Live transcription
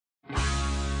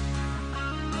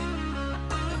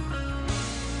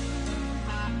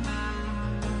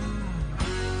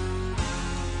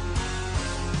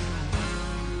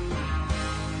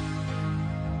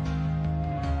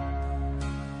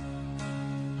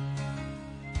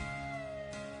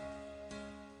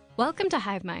Welcome to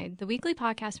Hive Mind, the weekly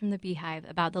podcast from the Beehive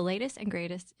about the latest and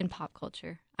greatest in pop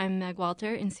culture. I'm Meg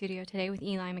Walter in studio today with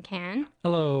Eli McCann.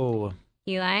 Hello.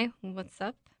 Eli, what's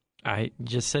up? I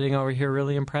just sitting over here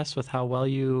really impressed with how well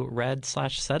you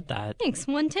read/said that. Thanks,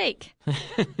 one take.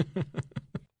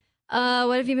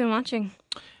 What have you been watching?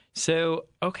 So,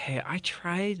 okay, I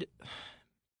tried...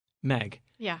 Meg.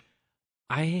 Yeah.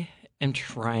 I am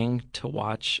trying to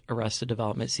watch Arrested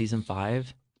Development Season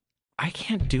 5. I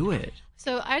can't do it.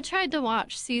 So I tried to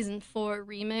watch Season 4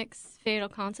 Remix, Fatal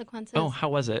Consequences. Oh, how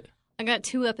was it? I got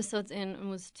 2 episodes in and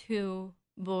was too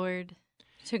bored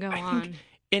to go on.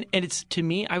 And it's, to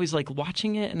me, I was like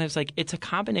watching it and I was like, it's a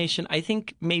combination. I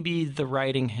think maybe the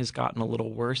writing has gotten a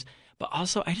little worse, but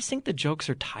also I just think the jokes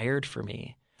are tired for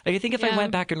me. Like, I think if I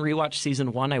went back and rewatched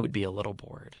Season 1, I would be a little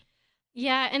bored.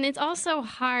 Yeah, and it's also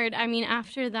hard. I mean,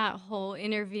 after that whole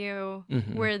interview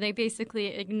where they basically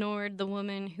ignored the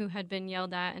woman who had been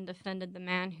yelled at and defended the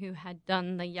man who had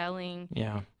done the yelling.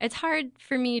 Yeah. It's hard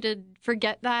for me to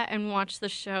forget that and watch the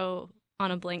show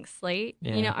on a blank slate.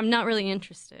 Yeah. You know, I'm not really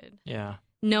interested. Yeah.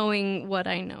 Knowing what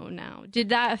I know now. Did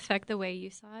that affect the way you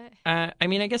saw it? I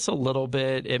mean, I guess a little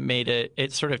bit.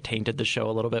 It sort of tainted the show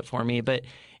a little bit for me, but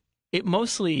it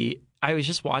mostly, I was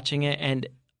just watching it and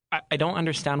I don't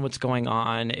understand what's going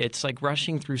on. It's like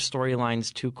rushing through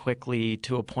storylines too quickly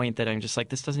to a point that I'm just like,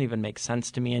 this doesn't even make sense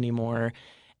to me anymore.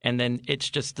 And then it's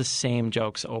just the same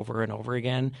jokes over and over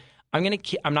again. I'm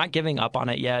not giving up on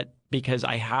it yet because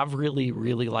I have really,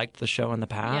 really liked the show in the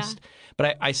past. Yeah.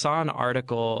 But I saw an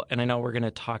article, and I know we're going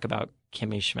to talk about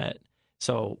Kimmy Schmidt,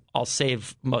 so I'll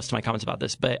save most of my comments about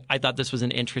this. But I thought this was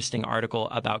an interesting article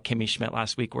about Kimmy Schmidt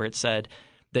last week where it said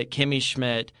that Kimmy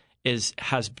Schmidt has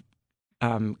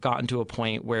gotten to a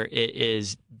point where it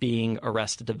is being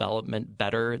Arrested Development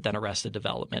better than Arrested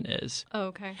Development is. Oh,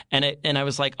 okay. And I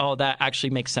was like, oh, that actually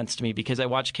makes sense to me because I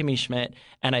watch Kimmy Schmidt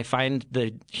and I find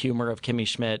the humor of Kimmy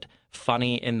Schmidt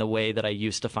funny in the way that I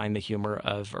used to find the humor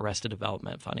of Arrested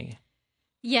Development funny.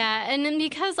 Yeah, and then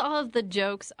because all of the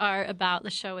jokes are about the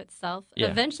show itself,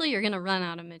 eventually you're going to run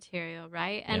out of material,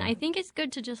 right? And I think it's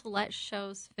good to just let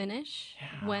shows finish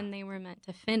when they were meant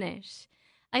to finish.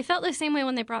 I felt the same way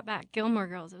when they brought back Gilmore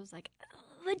Girls. It was like,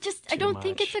 I don't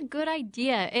think it's a good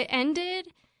idea. It ended,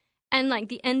 and like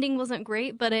the ending wasn't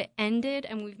great, but it ended,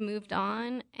 and we've moved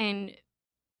on, and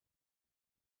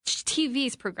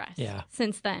TV's progressed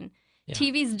since then. Yeah.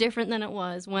 TV's different than it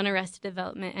was when Arrested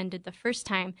Development ended the first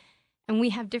time, and we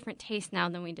have different tastes now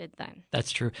than we did then.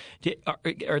 That's true.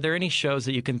 Are there any shows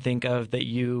that you can think of that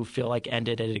you feel like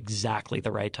ended at exactly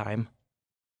the right time?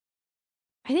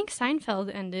 I think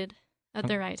Seinfeld ended at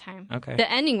the right time. Okay.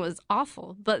 The ending was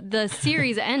awful, but the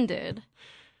series ended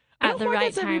at the right time. Why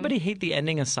does everybody hate the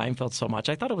ending of Seinfeld so much?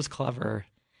 I thought it was clever.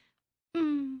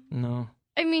 No.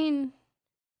 I mean,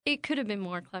 it could have been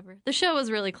more clever. The show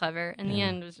was really clever, and the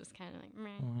end was just kind of like,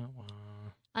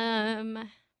 meh.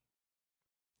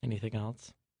 Anything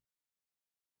else?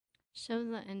 Shows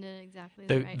that ended exactly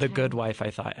the right time. The Good Wife,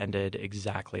 I thought, ended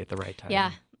exactly at the right time.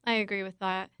 Yeah, I agree with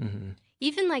that. Mm-hmm.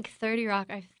 Even like 30 Rock,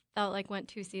 I felt like went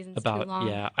 2 seasons too long.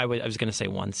 Yeah, I was going to say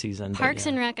 1 season. Parks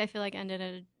and Rec, I feel like ended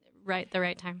at the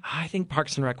right time. I think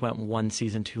Parks and Rec went 1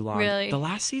 season too long. Really? The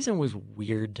last season was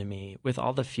weird to me with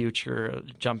all the future,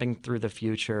 jumping through the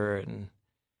future. And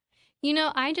you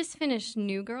know, I just finished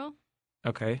New Girl.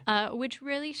 Okay. Which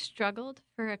really struggled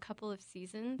for a couple of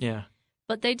seasons. Yeah.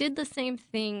 But they did the same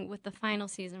thing with the final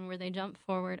season where they jumped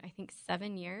forward, I think,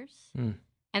 7 years.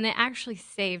 And they actually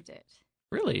saved it.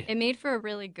 Really? It made for a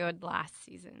really good last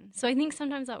season. So I think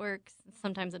sometimes that works,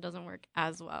 sometimes it doesn't work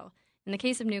as well. In the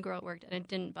case of New Girl, it worked, and it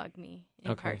didn't bug me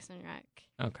in Parks and Rec.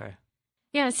 Okay.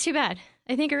 Yeah, it's too bad.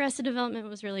 I think Arrested Development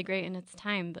was really great in its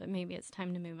time, but maybe it's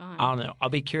time to move on. I don't know. I'll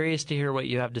be curious to hear what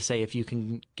you have to say if you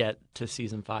can get to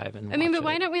season 5 and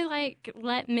why don't we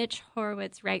let Mitch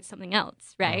Horowitz write something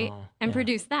else, right? And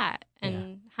produce that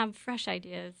and have fresh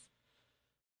ideas.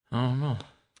 I don't know.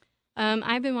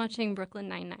 I've been watching Brooklyn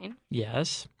Nine-Nine.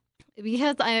 Yes.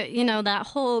 Because that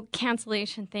whole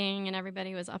cancellation thing and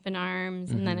everybody was up in arms,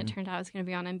 and then it turned out it was going to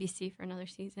be on NBC for another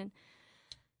season.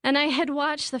 And I had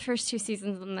watched the first 2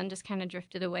 seasons and then just kind of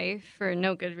drifted away for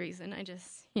no good reason. I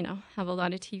just, have a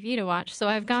lot of TV to watch. So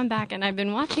I've gone back and I've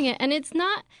been watching it. And it's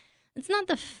not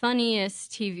the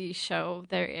funniest TV show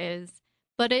there is,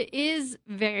 but it is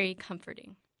very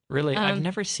comforting. Really? I've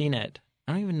never seen it.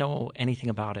 I don't even know anything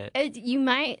about it. You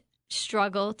might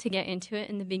struggle to get into it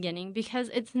in the beginning because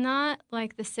it's not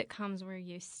like the sitcoms we're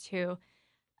used to.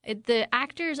 The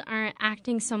actors aren't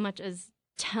acting so much as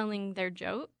telling their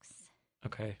jokes.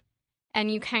 Okay.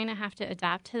 And you kind of have to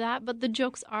adapt to that, but the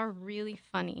jokes are really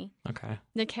funny. Okay.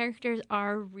 The characters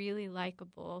are really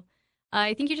likable.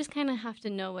 I think you just kind of have to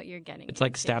know what you're getting. It's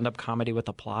like into. stand-up comedy with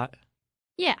a plot?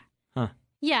 Yeah. Huh.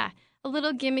 Yeah. A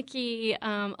little gimmicky.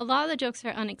 A lot of the jokes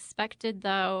are unexpected,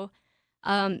 though.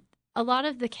 A lot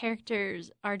of the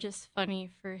characters are just funny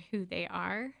for who they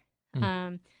are.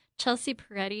 Chelsea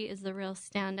Peretti is the real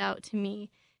standout to me.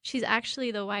 She's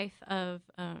actually the wife of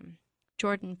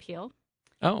Jordan Peele.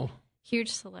 Oh.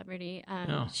 Huge celebrity.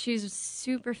 She's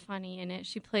super funny in it.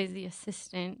 She plays the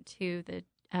assistant to the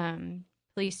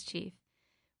police chief.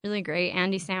 Really great.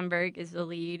 Andy Samberg is the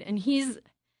lead, and he's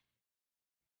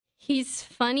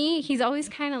funny. He's always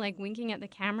kind of like winking at the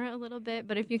camera a little bit,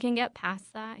 but if you can get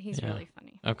past that, he's really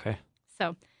funny. Okay.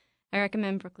 So I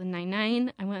recommend Brooklyn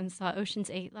Nine-Nine. I went and saw Ocean's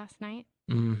 8 last night.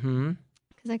 Mm-hmm.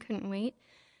 Because I couldn't wait.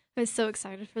 I was so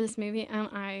excited for this movie, and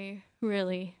I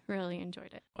really, really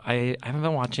enjoyed it. I haven't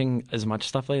been watching as much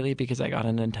stuff lately because I got a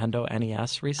Nintendo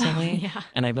NES recently, Yeah.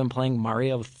 and I've been playing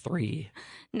Mario 3.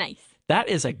 Nice. That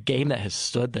is a game that has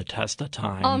stood the test of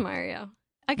time. All Mario.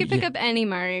 I could pick up any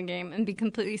Mario game and be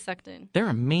completely sucked in. They're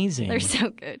amazing. They're so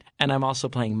good. And I'm also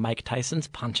playing Mike Tyson's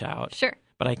Punch-Out. Sure.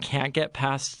 But I can't get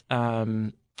past, I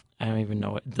don't even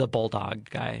know it, the Bulldog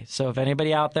guy. So if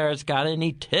anybody out there has got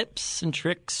any tips and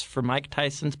tricks for Mike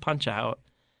Tyson's Punch-Out,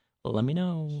 let me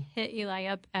know. Hit Eli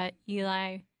up at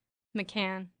Eli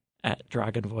McCann. At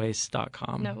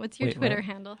dragonvoice.com. No, what's your Twitter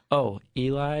handle? Oh,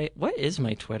 Eli. What is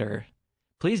my Twitter?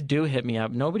 Please do hit me up.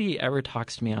 Nobody ever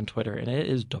talks to me on Twitter, and it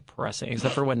is depressing,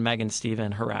 except for when Meg and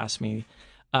Steven harass me.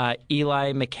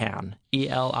 Eli McCann.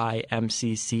 ELIMCCANN.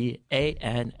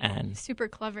 Super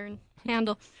clever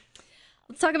handle.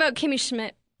 Let's talk about Kimmy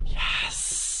Schmidt.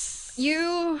 Yes.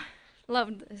 You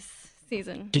loved this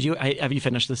season. Did you? Have you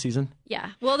finished the season?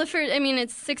 Yeah. Well,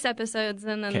 it's 6 episodes,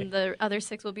 and then the other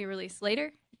 6 will be released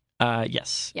later.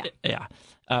 Yes. Yeah.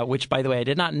 Which, by the way, I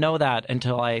did not know that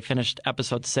until I finished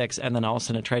episode 6, and then all of a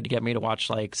sudden it tried to get me to watch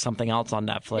like something else on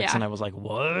Netflix, and I was like,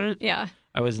 "What?" Yeah.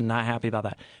 I was not happy about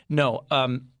that. No,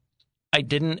 I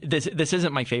didn't. This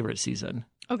isn't my favorite season.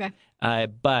 Okay.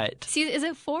 But is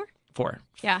it 4? 4.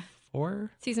 Yeah.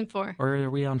 4? Season 4. Or are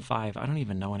we on 5? I don't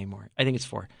even know anymore. I think it's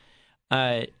 4.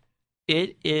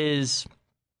 It is.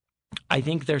 I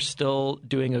think they're still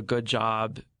doing a good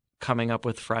job coming up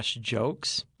with fresh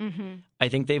jokes. Mm-hmm. I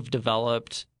think they've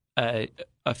developed a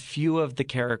few of the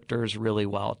characters really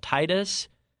well. Titus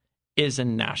is a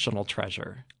national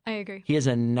treasure. I agree. He is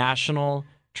a national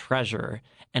treasure.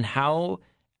 And how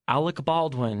Alec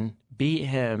Baldwin beat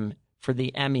him for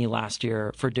the Emmy last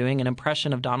year for doing an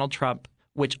impression of Donald Trump,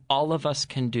 which all of us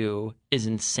can do, is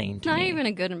insane to me. Not even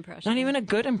a good impression. Not even a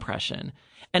good impression.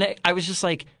 And I was just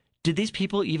like, did these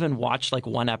people even watch like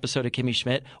one episode of Kimmy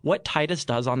Schmidt? What Titus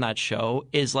does on that show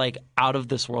is like out of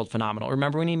this world phenomenal.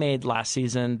 Remember when he made last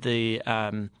season the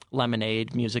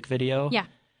Lemonade music video? Yeah.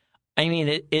 I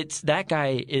mean, it's that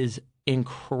guy is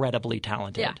incredibly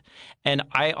talented. Yeah. And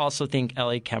I also think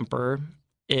Ellie Kemper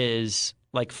is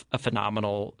like a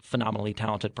phenomenally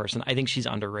talented person. I think she's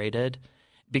underrated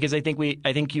because I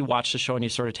think you watch the show and you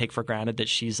sort of take for granted that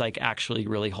she's like actually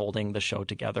really holding the show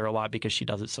together a lot because she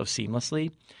does it so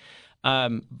seamlessly.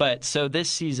 But so this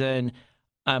season,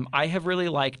 I have really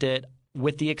liked it,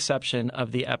 with the exception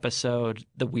of the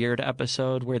weird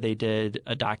episode where they did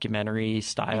a documentary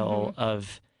style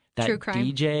of that True crime.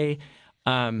 DJ.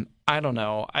 I don't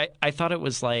know. I thought it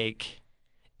was like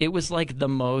the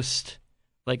most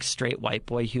like straight white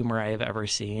boy humor I have ever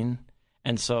seen.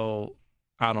 And so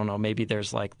I don't know, maybe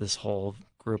there's like this whole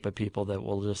group of people that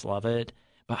will just love it.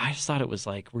 But I just thought it was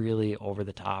like really over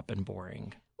the top and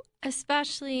boring.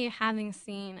 Especially having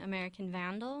seen American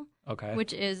Vandal,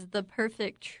 which is the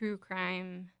perfect true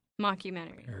crime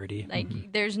mockumentary. Parody.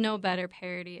 Like, there's no better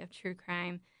parody of true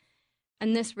crime.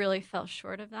 And this really fell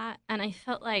short of that. And I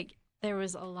felt like there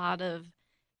was a lot of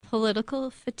political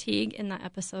fatigue in that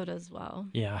episode as well.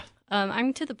 Yeah.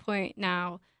 I'm to the point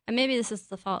now, and maybe this is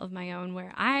the fault of my own,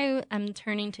 where I am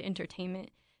turning to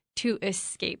entertainment to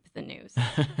escape the news.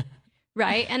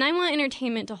 Right? And I want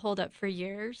entertainment to hold up for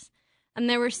years. And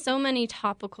there were so many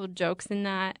topical jokes in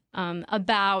that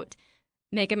about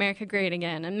Make America Great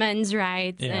Again and men's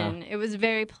rights. Yeah. And it was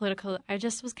very political. I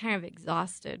just was kind of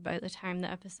exhausted by the time the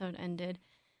episode ended.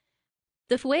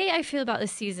 The way I feel about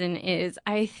this season is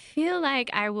I feel like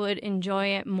I would enjoy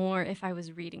it more if I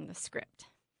was reading the script.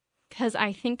 Because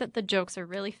I think that the jokes are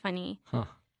really funny. Huh.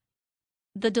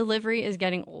 The delivery is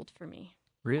getting old for me.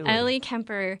 Really? Ellie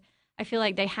Kemper, I feel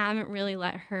like they haven't really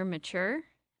let her mature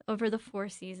over the 4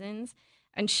 seasons.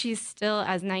 And she's still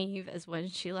as naive as when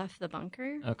she left the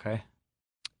bunker. Okay.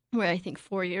 Where I think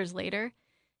 4 years later,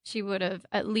 she would have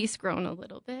at least grown a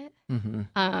little bit.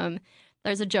 Mm-hmm.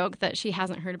 there's a joke that she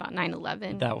hasn't heard about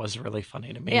 9/11. That was really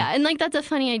funny to me. Yeah, and like that's a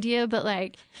funny idea, but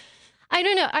like I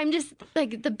don't know. I'm just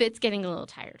like the bit's getting a little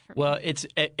tired for me. Well,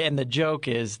 and the joke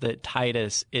is that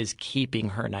Titus is keeping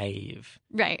her naive.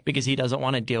 Right. Because he doesn't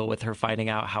want to deal with her finding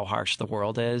out how harsh the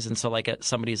world is. And so like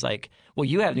somebody's like, well,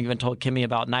 you haven't even told Kimmy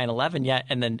about 9/11 yet.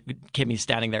 And then Kimmy's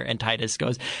standing there and Titus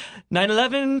goes,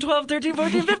 9/11, 12, 13,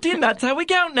 14, 15. That's how we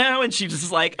count now. And she's just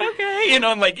like, okay. You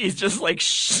know, and like he's just like,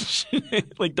 shh,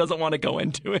 like doesn't want to go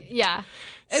into it. Yeah.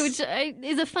 Which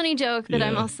is a funny joke, but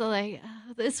I'm also like,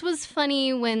 oh, this was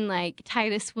funny when like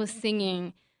Titus was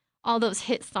singing all those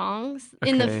hit songs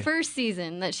in the first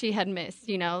season that she had missed,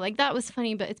 you know, like that was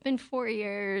funny, but it's been 4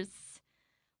 years.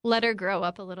 Let her grow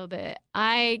up a little bit.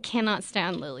 I cannot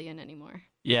stand Lillian anymore.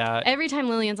 Yeah. Every time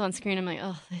Lillian's on screen, I'm like,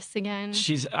 oh, this again.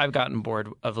 I've gotten bored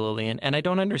of Lillian, and I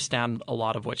don't understand a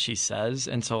lot of what she says,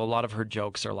 and so a lot of her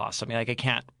jokes are lost. I mean, like I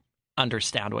can't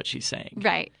understand what she's saying.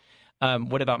 Right.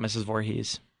 What about Mrs.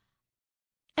 Voorhees?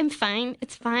 I'm fine.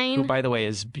 It's fine. Who, by the way,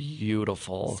 is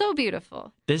beautiful. So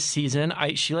beautiful. This season,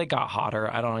 she like got hotter.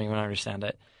 I don't even understand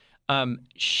it. I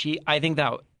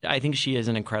think she is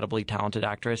an incredibly talented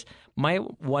actress. My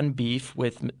one beef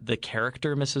with the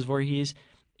character Mrs. Voorhees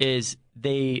is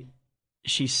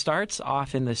she starts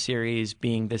off in the series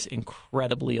being this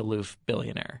incredibly aloof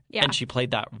billionaire. Yeah. And she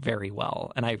played that very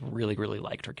well. And I really, really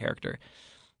liked her character.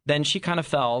 Then she kind of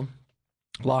fell,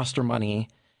 lost her money,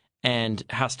 and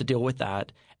has to deal with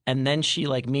that. And then she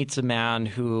like meets a man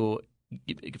who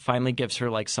finally gives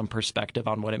her like some perspective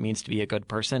on what it means to be a good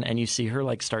person. And you see her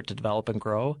like start to develop and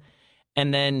grow.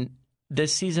 And then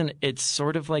this season, it's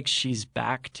sort of like she's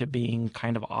back to being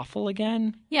kind of awful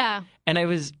again. Yeah. And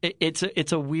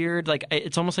it's a weird, like,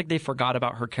 it's almost like they forgot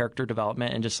about her character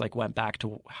development and just like went back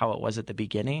to how it was at the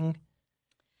beginning.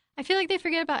 I feel like they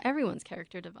forget about everyone's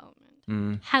character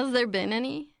development. Has there been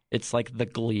any? It's like the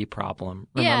Glee problem.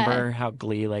 Remember how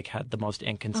Glee like had the most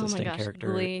inconsistent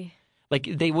character? Glee. Like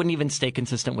they wouldn't even stay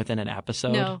consistent within an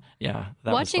episode. No. Yeah.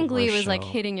 Watching Glee was like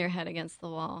hitting your head against the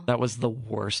wall. That was the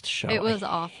worst show. It was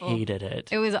awful. I hated it.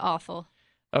 It was awful.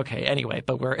 Okay, anyway,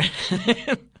 but we're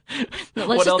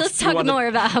let's talk more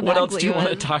about how what else Glee do you was.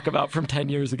 want to talk about from 10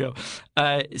 years ago?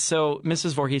 So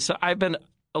Mrs. Voorhees, so I've been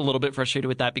a little bit frustrated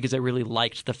with that because I really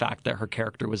liked the fact that her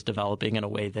character was developing in a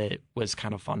way that was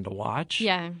kind of fun to watch.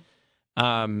 Yeah.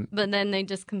 But then they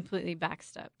just completely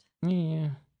backstepped.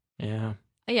 Yeah. Yeah.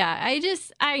 Yeah,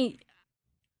 I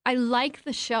like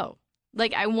the show.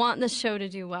 Like, I want the show to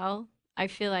do well. I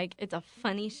feel like it's a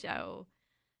funny show.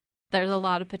 There's a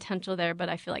lot of potential there, but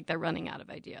I feel like they're running out of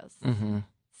ideas. Mm-hmm.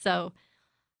 So,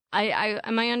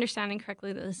 am I understanding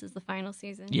correctly that this is the final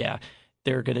season? Yeah.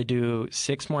 They're going to do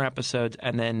 6 more episodes,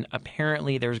 and then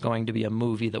apparently there's going to be a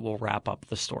movie that will wrap up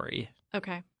the story.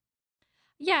 Okay.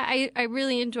 Yeah, I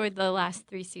really enjoyed the last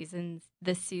 3 seasons.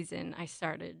 This season, I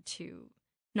started to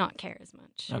not care as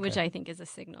much, which I think is a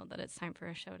signal that it's time for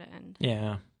a show to end.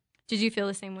 Yeah. Did you feel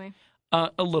the same way?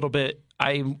 A little bit.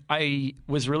 I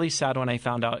was really sad when I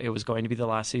found out it was going to be the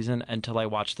last season until I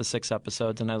watched the 6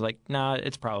 episodes, and I was like, nah,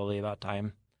 it's probably about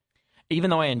time. Even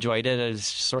though I enjoyed it, I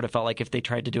sort of felt like if they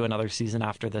tried to do another season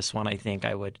after this one, I think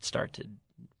I would start to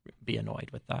be annoyed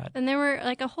with that. And there were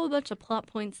like a whole bunch of plot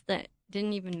points that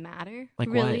didn't even matter. Like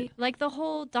really. What? Like the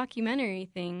whole documentary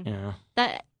thing. Yeah.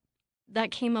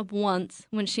 That came up once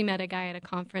when she met a guy at a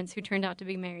conference who turned out to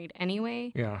be married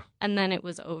anyway. Yeah. And then it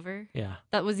was over. Yeah.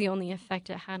 That was the only effect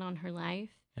it had on her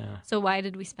life. Yeah. So why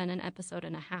did we spend an episode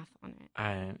and a half on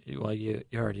it? Well, you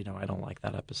already know I don't like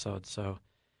that episode, so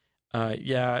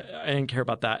yeah, I didn't care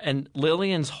about that. And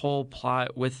Lillian's whole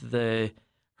plot with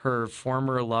her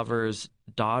former lover's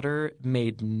daughter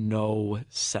made no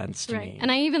sense to me. And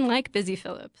I even like Busy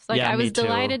Phillips. Like, Yeah, I was me too.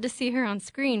 delighted to see her on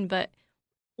screen, but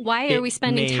why are It we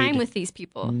spending time made with these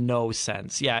people? No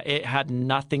sense. Yeah, it had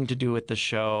nothing to do with the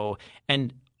show.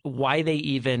 And why they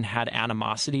even had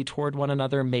animosity toward one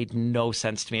another made no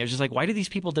sense to me. I was just like, why do these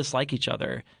people dislike each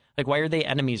other? Like, why are they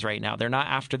enemies right now? They're not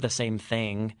after the same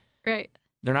thing. Right.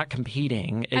 They're not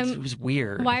competing. It was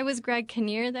weird. Why was Greg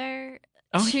Kinnear there?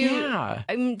 Oh, to, yeah.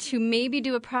 To maybe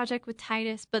do a project with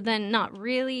Titus, but then not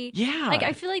really. Yeah. Like,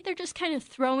 I feel like they're just kind of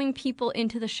throwing people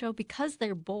into the show because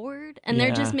they're bored, and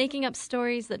they're just making up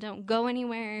stories that don't go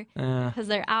anywhere because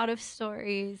they're out of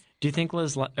stories. Do you think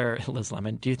Liz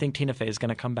Lemon, do you think Tina Fey is going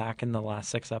to come back in the last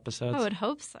 6 episodes? I would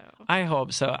hope so. I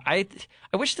hope so. I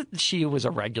wish that she was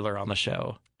a regular on the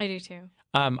show. I do too.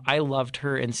 I loved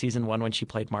her in season 1 when she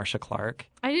played Marcia Clark.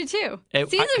 I do too.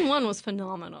 Season 1 was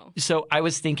phenomenal. So I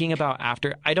was thinking about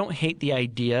after. I don't hate the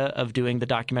idea of doing the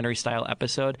documentary style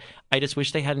episode. I just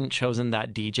wish they hadn't chosen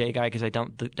that DJ guy because I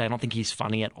don't think he's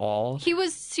funny at all. He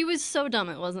was so dumb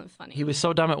it wasn't funny. He was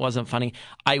so dumb it wasn't funny.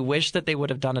 I wish that they would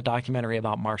have done a documentary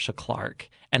about Marcia Clark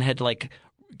and had like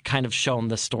kind of shown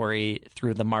the story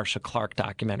through the Marcia Clark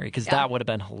documentary because that would have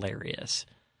been hilarious.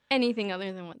 Anything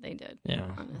other than what they did. Yeah.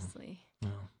 Honestly.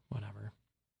 Well, whatever.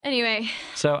 Anyway.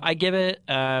 So I give it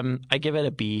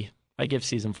a B. I give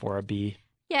season 4 a B.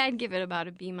 Yeah, I'd give it about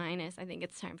a B-. I think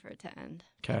it's time for it to end.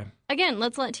 Okay. Again,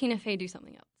 let's let Tina Fey do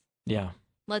something else. Yeah.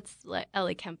 Let's let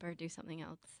Ellie Kemper do something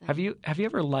else. Have you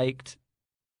ever liked?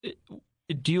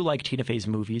 Do you like Tina Fey's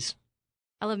movies?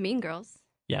 I love Mean Girls.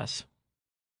 Yes.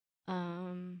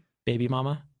 Baby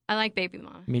Mama. I like Baby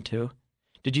Mama. Me too.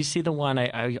 Did you see the one?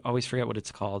 I always forget what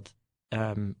it's called.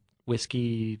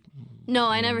 Whiskey. No,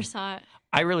 I never saw it.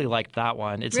 I really liked that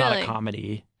one. It's not a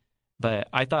comedy, but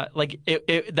I thought like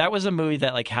that was a movie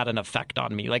that like had an effect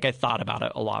on me. Like I thought about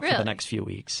it a lot for the next few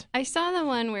weeks. I saw the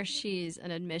one where she's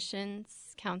an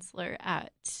admissions counselor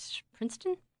at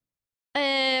Princeton.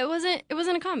 It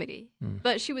wasn't a comedy,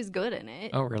 but she was good in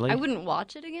it. Oh, really? I wouldn't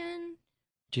watch it again.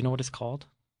 Do you know what it's called?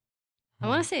 I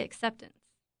want to say Acceptance.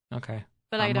 Okay.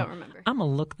 But I don't remember. I'm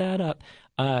gonna look that up.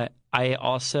 I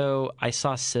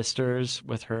saw Sisters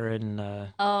with her and.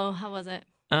 Oh, how was it?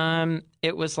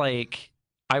 It was like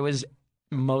I was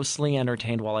mostly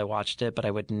entertained while I watched it, but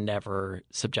I would never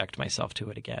subject myself to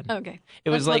it again. Okay,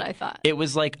 That's what I thought. It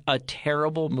was like a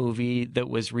terrible movie that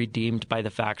was redeemed by the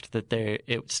fact that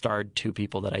it starred two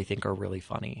people that I think are really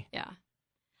funny. Yeah.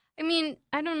 I mean,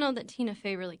 I don't know that Tina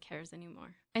Fey really cares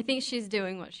anymore. I think she's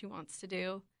doing what she wants to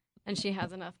do, and she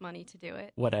has enough money to do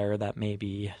it. Whatever that may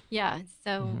be. Yeah,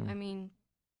 so, I mean,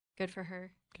 good for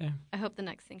her. Okay. I hope the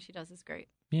next thing she does is great.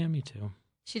 Yeah, me too.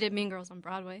 She did Mean Girls on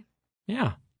Broadway.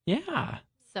 Yeah. Yeah.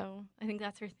 So I think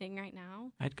that's her thing right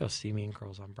now. I'd go see Mean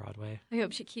Girls on Broadway. I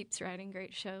hope she keeps writing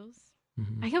great shows.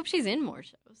 Mm-hmm. I hope she's in more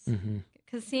shows.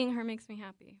 Because seeing her makes me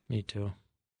happy. Me too.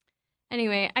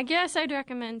 Anyway, I guess I'd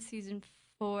recommend season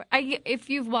 4. If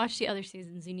you've watched the other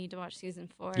seasons, you need to watch season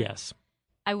 4. Yes.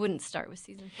 I wouldn't start with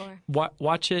season 4.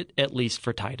 Watch it at least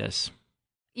for Titus.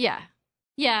 Yeah.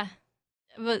 Yeah.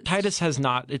 But Titus has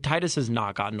not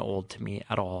gotten old to me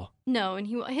at all. No, and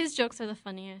his jokes are the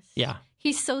funniest. Yeah.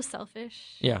 He's so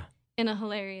selfish. Yeah. In a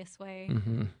hilarious way.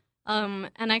 Mm-hmm.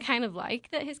 And I kind of like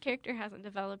that his character hasn't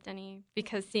developed any,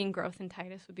 because seeing growth in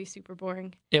Titus would be super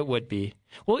boring. It would be.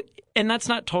 Well, and that's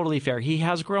not totally fair. He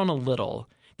has grown a little.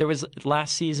 There was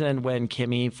last season when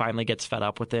Kimmy finally gets fed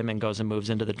up with him and goes and moves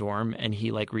into the dorm, and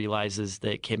he like realizes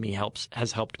that Kimmy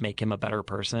has helped make him a better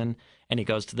person, and he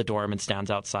goes to the dorm and stands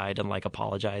outside and like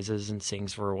apologizes and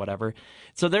sings for her or whatever.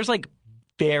 So there's like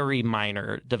very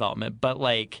minor development, but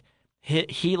like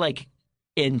he like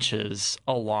inches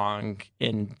along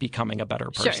in becoming a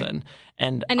better person. Sure.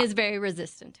 And is very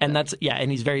resistant to it.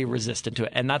 And he's very resistant to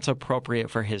it, and that's appropriate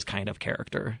for his kind of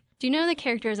character. Do you know the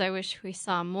characters I wish we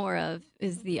saw more of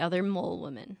is the other mole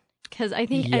women? Because I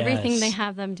think everything they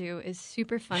have them do is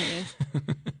super funny.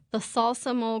 The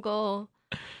salsa mogul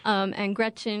and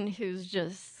Gretchen, who's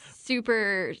just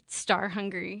super star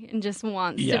hungry and just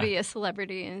wants to be a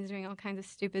celebrity and is doing all kinds of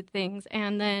stupid things.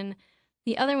 And then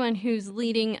the other one who's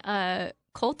leading a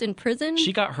cult in prison.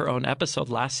 She got her own episode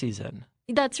last season.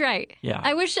 That's right. Yeah.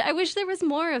 I wish there was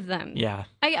more of them. Yeah.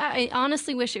 I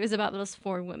honestly wish it was about those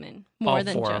 4 women more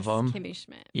than just Kimmy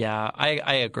Schmidt. Yeah,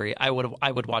 I agree. I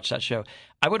would watch that show.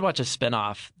 I would watch a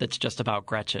spinoff that's just about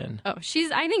Gretchen. Oh,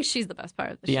 I think she's the best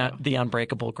part of the show. The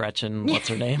Unbreakable Gretchen, what's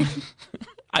her name?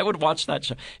 I would watch that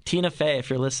show. Tina Fey, if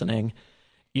you're listening,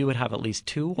 you would have at least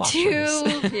 2 watchers.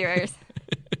 2 viewers.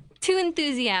 2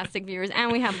 enthusiastic viewers, and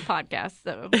we have a podcast,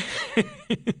 so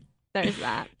there's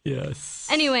that. Yes.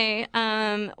 Anyway,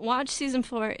 watch season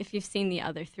 4 if you've seen the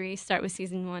other 3. Start with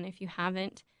season 1 if you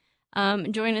haven't.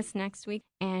 Join us next week,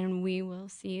 and we will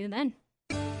see you then.